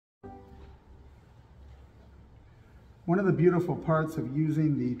One of the beautiful parts of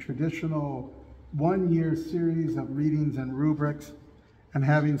using the traditional one-year series of readings and rubrics and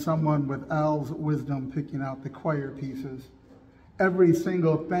having someone with Al's wisdom picking out the choir pieces, every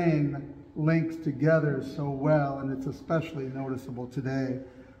single thing links together so well, and it's especially noticeable today.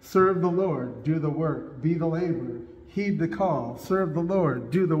 Serve the Lord, do the work, be the laborer, heed the call. Serve the Lord,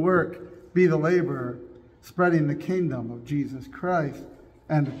 do the work, be the laborer, spreading the kingdom of Jesus Christ.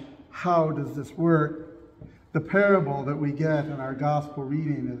 And how does this work? The parable that we get in our gospel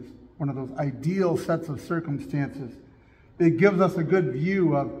reading is one of those ideal sets of circumstances. It gives us a good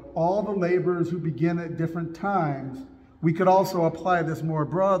view of all the laborers who begin at different times. We could also apply this more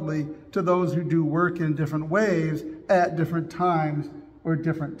broadly to those who do work in different ways at different times or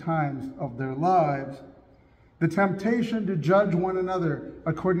different times of their lives. The temptation to judge one another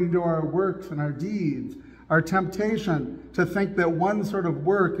according to our works and our deeds, our temptation to think that one sort of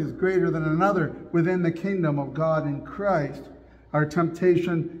work is greater than another within the kingdom of God in Christ, our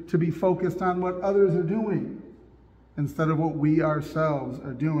temptation to be focused on what others are doing instead of what we ourselves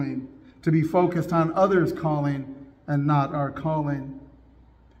are doing, to be focused on others' calling and not our calling.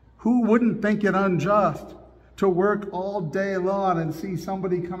 Who wouldn't think it unjust to work all day long and see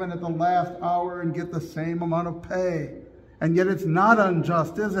somebody come in at the last hour and get the same amount of pay? And yet it's not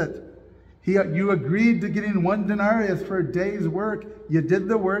unjust, is it? You agreed to getting 1 denarius for a day's work. You did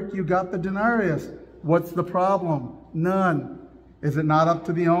the work, you got the denarius. What's the problem? None. Is it not up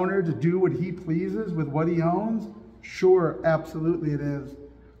to the owner to do what he pleases with what he owns? Sure, absolutely it is.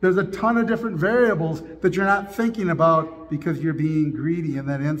 There's a ton of different variables that you're not thinking about because you're being greedy in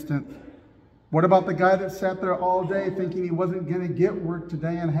that instant. What about the guy that sat there all day thinking he wasn't going to get work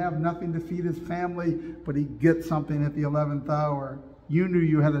today and have nothing to feed his family, but he gets something at the 11th hour? You knew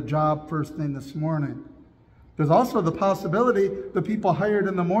you had a job first thing this morning. There's also the possibility the people hired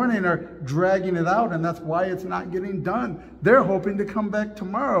in the morning are dragging it out, and that's why it's not getting done. They're hoping to come back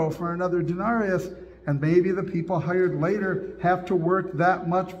tomorrow for another denarius, and maybe the people hired later have to work that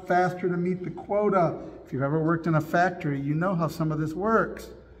much faster to meet the quota. If you've ever worked in a factory, you know how some of this works.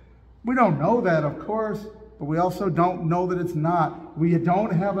 We don't know that, of course, but we also don't know that it's not. We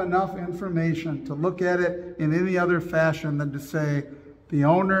don't have enough information to look at it in any other fashion than to say the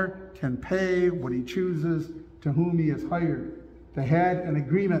owner can pay what he chooses to whom he is hired. They had an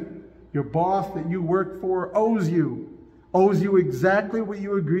agreement. Your boss that you work for owes you exactly what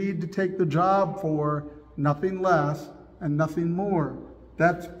you agreed to take the job for, nothing less and nothing more.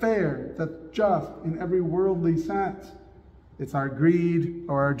 That's fair. That's just in every worldly sense. It's our greed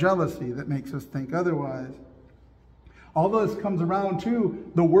or our jealousy that makes us think otherwise. All this comes around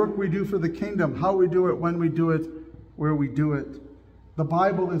to the work we do for the kingdom, how we do it, when we do it, where we do it. The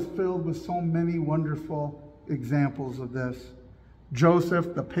Bible is filled with so many wonderful examples of this.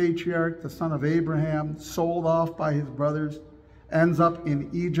 Joseph, the patriarch, the son of Abraham, sold off by his brothers, ends up in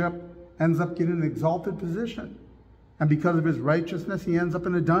Egypt, ends up getting an exalted position. And because of his righteousness, he ends up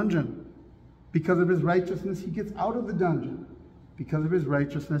in a dungeon. Because of his righteousness, he gets out of the dungeon. Because of his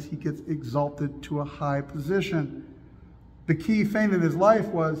righteousness, he gets exalted to a high position. The key thing in his life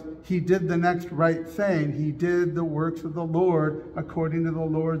was he did the next right thing. He did the works of the Lord according to the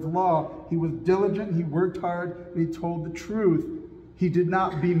Lord's law. He was diligent, he worked hard, and he told the truth. He did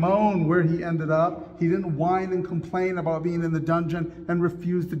not bemoan where he ended up. He didn't whine and complain about being in the dungeon and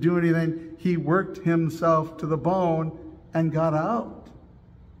refuse to do anything. He worked himself to the bone and got out,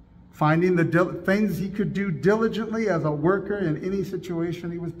 finding the things he could do diligently as a worker in any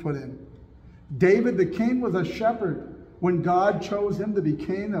situation he was put in. David the king was a shepherd when God chose him to be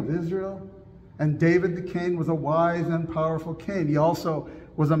king of Israel. And David the king was a wise and powerful king. He also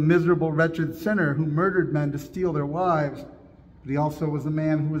was a miserable, wretched sinner who murdered men to steal their wives. But he also was a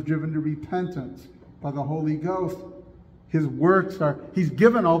man who was driven to repentance by the Holy Ghost. His works he's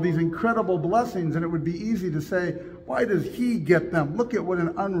given all these incredible blessings, and it would be easy to say, why does he get them? Look at what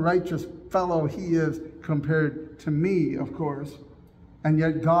an unrighteous fellow he is compared to me, of course. And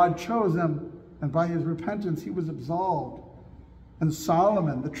yet God chose him, and by his repentance he was absolved. And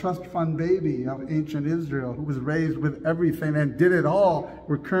Solomon, the trust fund baby of ancient Israel, who was raised with everything and did it all.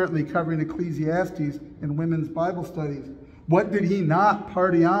 We're currently covering Ecclesiastes in women's Bible studies. What did he not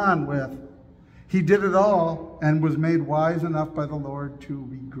party on with? He did it all and was made wise enough by the Lord to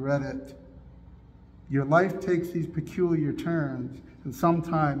regret it. Your life takes these peculiar turns, and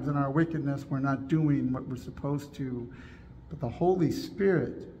sometimes in our wickedness we're not doing what we're supposed to. But the Holy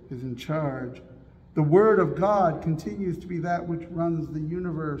Spirit is in charge. The Word of God continues to be that which runs the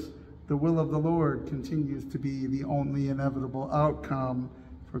universe. The will of the Lord continues to be the only inevitable outcome,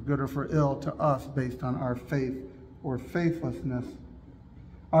 for good or for ill, to us based on our faith or faithlessness.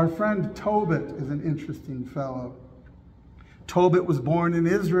 Our friend Tobit is an interesting fellow. Tobit was born in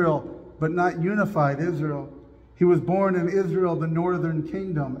Israel, but not unified Israel. He was born in Israel, the northern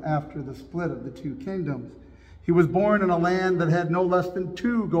kingdom, after the split of the two kingdoms. He was born in a land that had no less than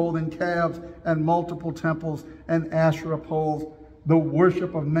 2 golden calves and multiple temples and Asherah poles, the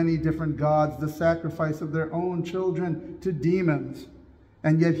worship of many different gods, the sacrifice of their own children to demons.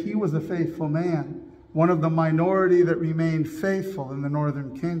 And yet he was a faithful man, one of the minority that remained faithful in the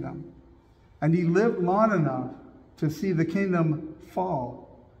northern kingdom. And he lived long enough to see the kingdom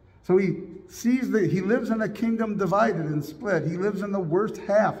fall. So he sees that he lives in a kingdom divided and split. He lives in the worst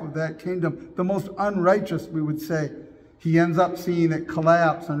half of that kingdom, the most unrighteous, we would say. He ends up seeing it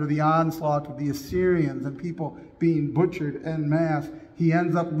collapse under the onslaught of the Assyrians and people being butchered en masse. He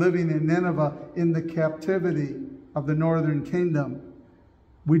ends up living in Nineveh in the captivity of the northern kingdom.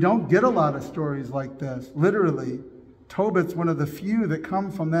 We don't get a lot of stories like this. Literally, Tobit's one of the few that come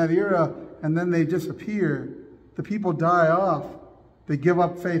from that era, and then they disappear. The people die off. They give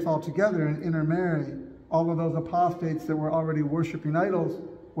up faith altogether and intermarry. All of those apostates that were already worshiping idols,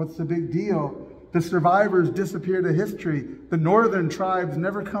 what's the big deal? The survivors disappear to history. The northern tribes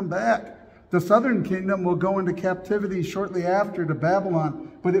never come back. The southern kingdom will go into captivity shortly after to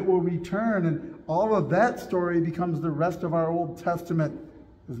Babylon, but it will return, and all of that story becomes the rest of our Old Testament.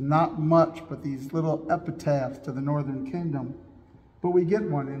 There's not much but these little epitaphs to the northern kingdom. But we get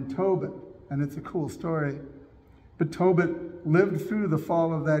one in Tobit, and it's a cool story. But Tobit lived through the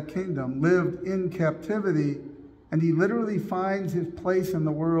fall of that kingdom, lived in captivity, and he literally finds his place in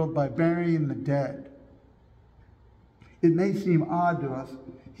the world by burying the dead. It may seem odd to us.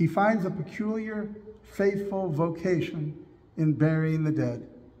 He finds a peculiar, faithful vocation in burying the dead.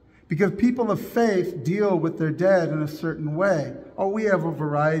 Because people of faith deal with their dead in a certain way. Oh, we have a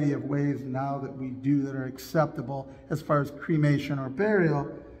variety of ways now that we do that are acceptable as far as cremation or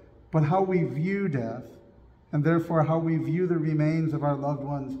burial, but how we view death, and therefore how we view the remains of our loved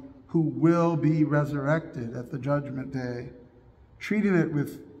ones who will be resurrected at the judgment day, treating it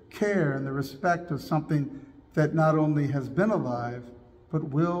with care and the respect of something that not only has been alive, but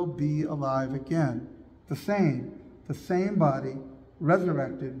will be alive again. The same body,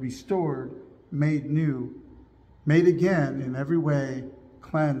 resurrected, restored, made new, made again in every way,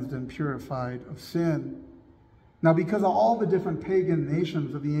 cleansed and purified of sin. Now, because all the different pagan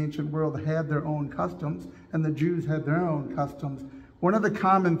nations of the ancient world had their own customs, and the Jews had their own customs, one of the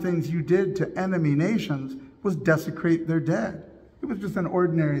common things you did to enemy nations was desecrate their dead. It was just an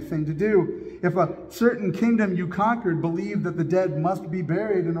ordinary thing to do. If a certain kingdom you conquered believed that the dead must be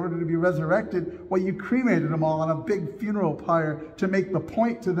buried in order to be resurrected, well, you cremated them all on a big funeral pyre to make the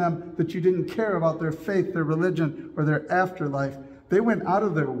point to them that you didn't care about their faith, their religion, or their afterlife. They went out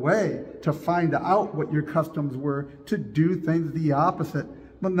of their way to find out what your customs were, to do things the opposite.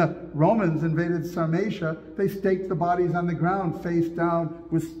 When the Romans invaded Sarmatia, they staked the bodies on the ground face down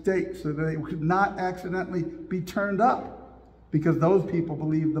with stakes so that they could not accidentally be turned up, because those people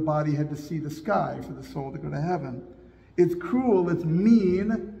believed the body had to see the sky for the soul to go to heaven. It's cruel, it's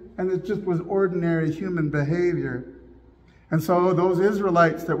mean, and it just was ordinary human behavior. And so those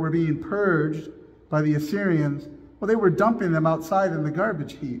Israelites that were being purged by the Assyrians, well, they were dumping them outside in the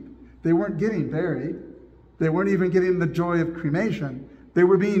garbage heap. They weren't getting buried. They weren't even getting the joy of cremation. They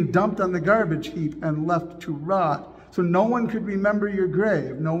were being dumped on the garbage heap and left to rot. So no one could remember your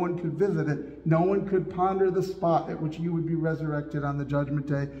grave. No one could visit it. No one could ponder the spot at which you would be resurrected on the judgment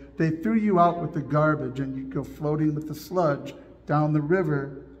day. They threw you out with the garbage, and you'd go floating with the sludge down the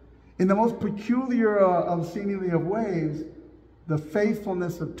river. In the most peculiar of seemingly of ways, the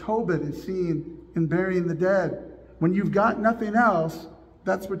faithfulness of Tobit is seen in burying the dead. When you've got nothing else,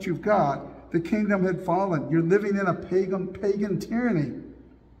 that's what you've got. The kingdom had fallen. You're living in a pagan tyranny.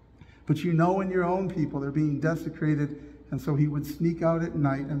 But you know in your own people they're being desecrated, and so he would sneak out at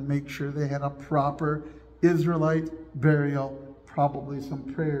night and make sure they had a proper Israelite burial, probably some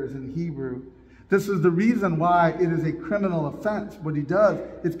prayers in Hebrew. This is the reason why it is a criminal offense. What he does,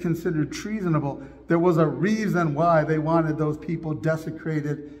 it's considered treasonable. There was a reason why they wanted those people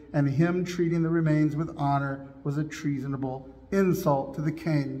desecrated, and him treating the remains with honor was a treasonable insult to the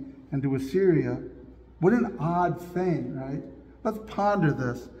king and to Assyria. What an odd thing, right? Let's ponder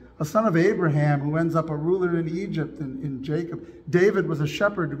this. A son of Abraham who ends up a ruler in Egypt in Jacob. David was a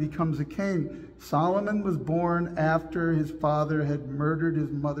shepherd who becomes a king. Solomon was born after his father had murdered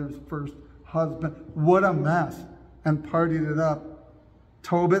his mother's first husband. What a mess. And partied it up.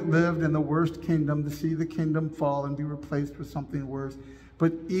 Tobit lived in the worst kingdom to see the kingdom fall and be replaced with something worse.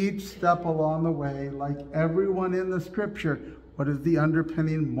 But each step along the way, like everyone in the scripture, what is the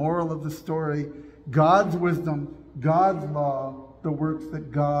underpinning moral of the story? God's wisdom, God's law, the works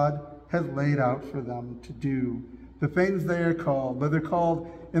that God has laid out for them to do. The things they are called, whether called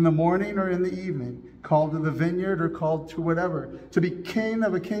in the morning or in the evening, called to the vineyard or called to whatever, to be king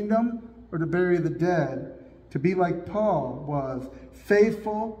of a kingdom or to bury the dead, to be like Paul was,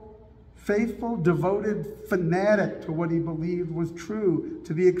 faithful, devoted, fanatic to what he believed was true,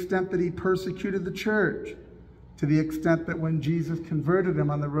 to the extent that he persecuted the church, to the extent that when Jesus converted him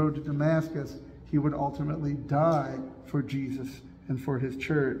on the road to Damascus, he would ultimately die for Jesus and for his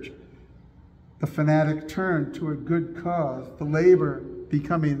church. The fanatic turned to a good cause, the labor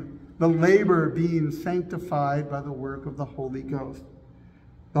being sanctified by the work of the Holy Ghost.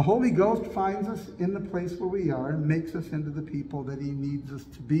 The Holy Ghost finds us in the place where we are and makes us into the people that he needs us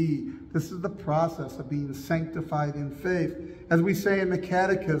to be. This is the process of being sanctified in faith. As we say in the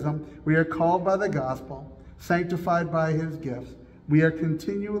Catechism, we are called by the gospel, sanctified by his gifts. We are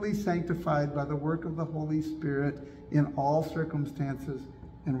continually sanctified by the work of the Holy Spirit in all circumstances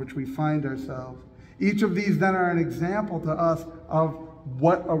in which we find ourselves. Each of these then are an example to us of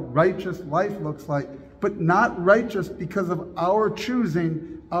what a righteous life looks like, but not righteous because of our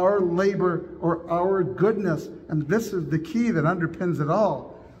choosing, our labor, or our goodness. And this is the key that underpins it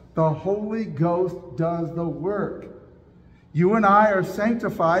all. The Holy Ghost does the work. You and I are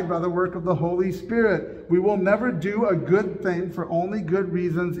sanctified by the work of the Holy Spirit. We will never do a good thing for only good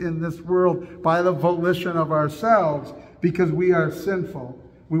reasons in this world by the volition of ourselves, because we are sinful.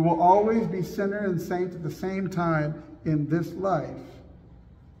 We will always be sinner and saint at the same time in this life.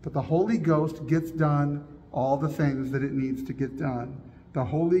 But the Holy Ghost gets done all the things that it needs to get done. The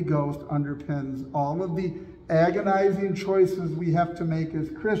Holy Ghost underpins all of the agonizing choices we have to make as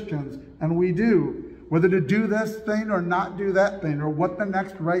Christians, and we do, whether to do this thing or not do that thing, or what the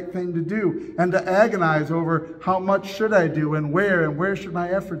next right thing to do, and to agonize over how much should I do and where should my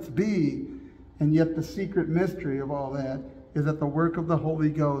efforts be. And yet the secret mystery of all that is that the work of the Holy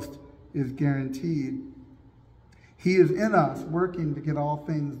Ghost is guaranteed. He is in us, working to get all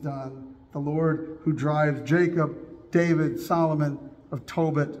things done. The Lord who drives Jacob, David, Solomon, of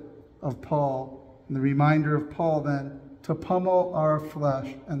Tobit, of Paul. And the reminder of Paul then, to pummel our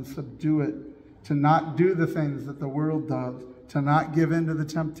flesh and subdue it, to not do the things that the world does, to not give in to the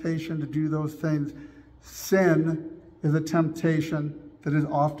temptation to do those things. Sin is a temptation that is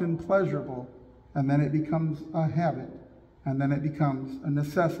often pleasurable, and then it becomes a habit, and then it becomes a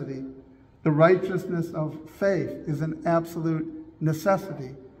necessity. The righteousness of faith is an absolute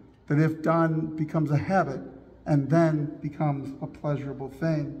necessity that, if done, becomes a habit and then becomes a pleasurable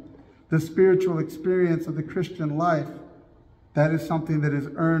thing. The spiritual experience of the Christian life, that is something that is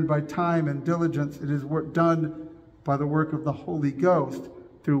earned by time and diligence. It is done by the work of the Holy Ghost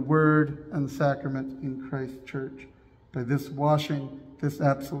through word and sacrament in Christ's church. By this washing, this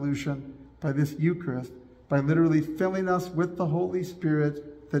absolution, by this Eucharist, by literally filling us with the Holy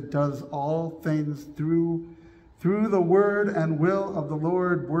Spirit that does all things through the word and will of the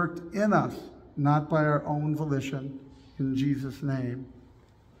Lord worked in us, not by our own volition. In Jesus' name,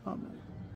 amen.